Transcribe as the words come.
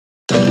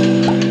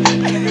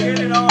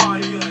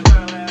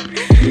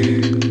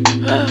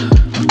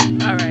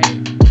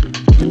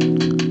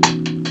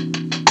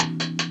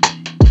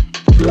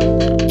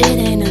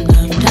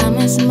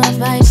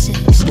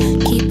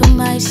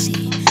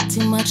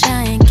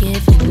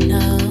giving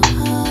up.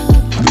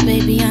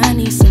 Baby, I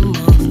need some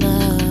more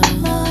love.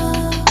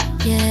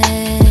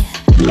 Yeah.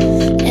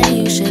 And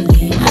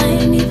usually I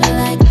ain't even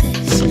like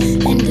this.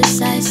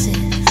 Indecisive.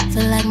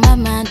 Feel like my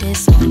mind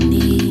is on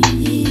me.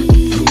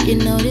 You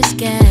know this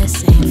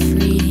gas ain't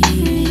free.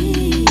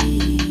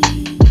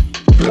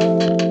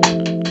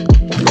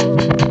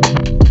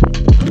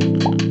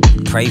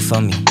 Pray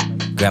for me,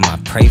 grandma,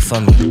 pray for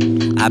me.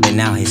 I've been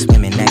out here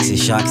swimming next to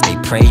sharks, they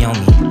prey on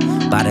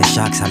me. By the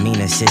sharks, I mean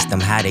the system,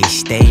 how they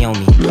stay on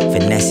me.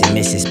 Finesse and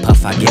Mrs.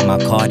 Puff, I get my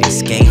card and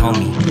skate,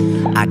 homie.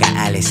 I got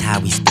Alice, how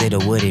we split a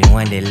wood in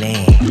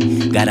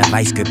Wonderland. Got a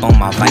vice grip on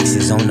my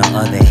vices on the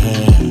other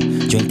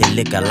hand. Drink the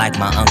liquor like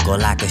my uncle,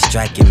 like a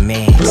striking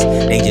man's.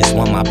 They just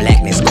want my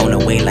blackness gone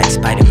away like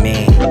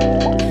Spider-Man.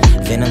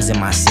 Venom's in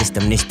my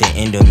system, this the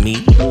end of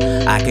me.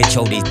 I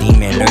control this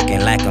demon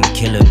lurking like I'm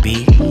Killer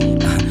B.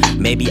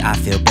 Maybe I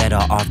feel better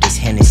off this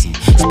Hennessy.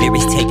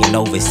 Spirits taking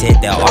over,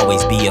 said they'll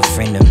always be a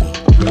friend of me.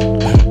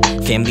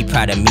 Family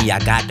proud of me, I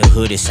got the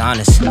hood, it's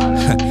honest.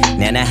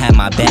 Nana had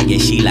my back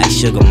and she like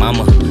sugar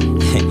mama.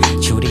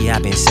 Trudy,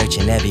 I've been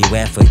searching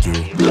everywhere for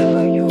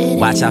you.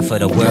 Watch out for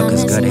the world,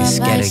 cause girl, they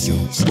scared of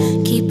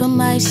you. Keep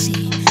 'em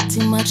icy,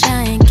 too much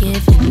I ain't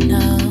giving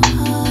up.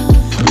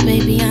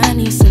 Baby, I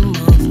need some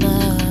more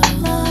love.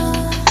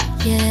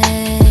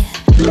 Yeah.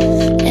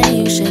 And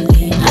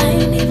usually I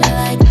ain't even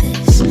like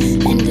this.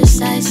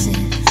 Indecisive,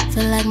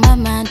 feel like my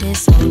mind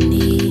is on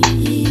me.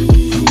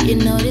 You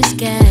know this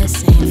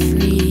gas ain't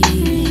free.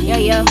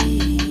 Yo.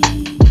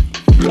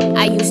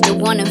 I used to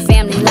want a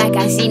family like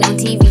I seen on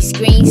TV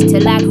screens,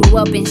 till I grew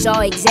up and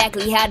saw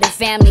exactly how the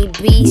family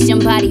be.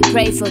 Somebody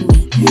pray for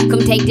me,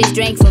 come take this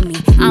drink from me.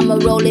 I'ma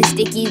roll it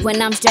sticky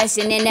when I'm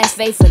stressing, and that's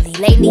faithfully.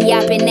 Lately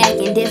I've been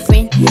acting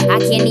different, I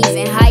can't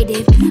even hide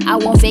it. I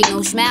won't fake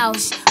no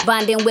smiles,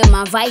 bonding with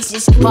my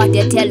vices. Hard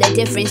to tell the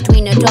difference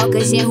between the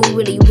talkers and who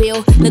really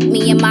real. Look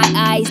me in my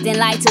eyes, then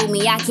lie to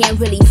me, I can't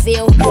really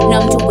feel.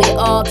 Numb to it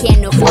all,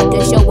 can't afford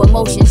to show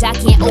emotions. I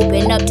can't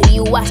open up to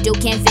you, I still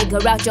can't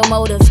figure out your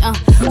motives.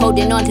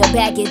 Holding on to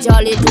baggage,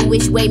 all it do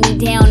is weigh me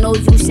down. No,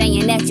 you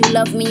saying that you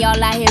love me,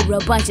 all I hear a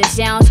bunch of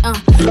sounds.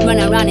 Run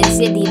around in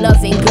city,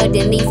 loving good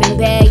and leaving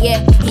bad,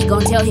 yeah. He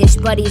gon' tell his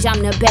buddies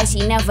I'm the best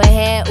he never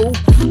had, ooh.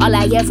 All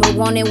I ever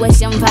wanted was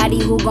somebody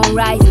who gon'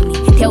 ride for me.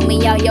 Tell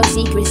me all your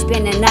secrets,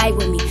 spend the night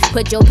with me.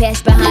 Put your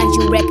past behind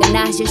you,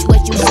 recognize just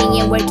what you see,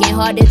 and working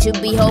harder to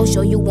be whole,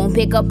 so you won't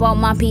pick up all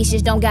my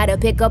pieces. Don't gotta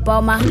pick up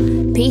all my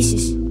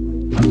pieces.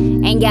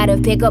 Ain't gotta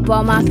pick up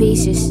all my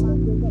pieces.